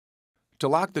To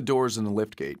lock the doors in the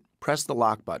liftgate, press the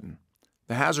lock button.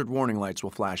 The hazard warning lights will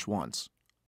flash once.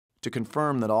 To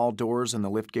confirm that all doors in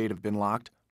the liftgate have been locked,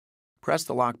 press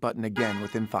the lock button again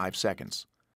within 5 seconds.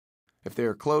 If they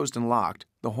are closed and locked,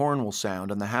 the horn will sound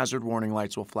and the hazard warning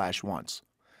lights will flash once.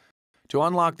 To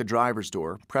unlock the driver's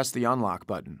door, press the unlock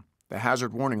button. The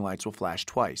hazard warning lights will flash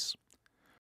twice.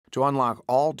 To unlock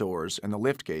all doors and the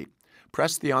liftgate,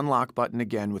 press the unlock button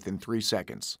again within 3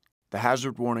 seconds. The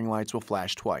hazard warning lights will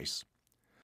flash twice.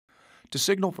 To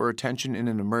signal for attention in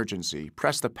an emergency,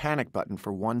 press the panic button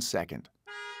for 1 second.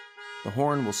 The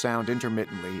horn will sound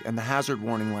intermittently and the hazard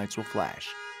warning lights will flash.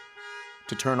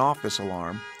 To turn off this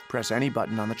alarm, press any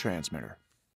button on the transmitter.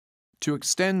 To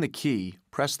extend the key,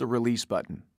 press the release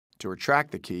button. To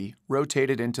retract the key, rotate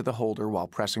it into the holder while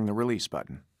pressing the release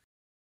button.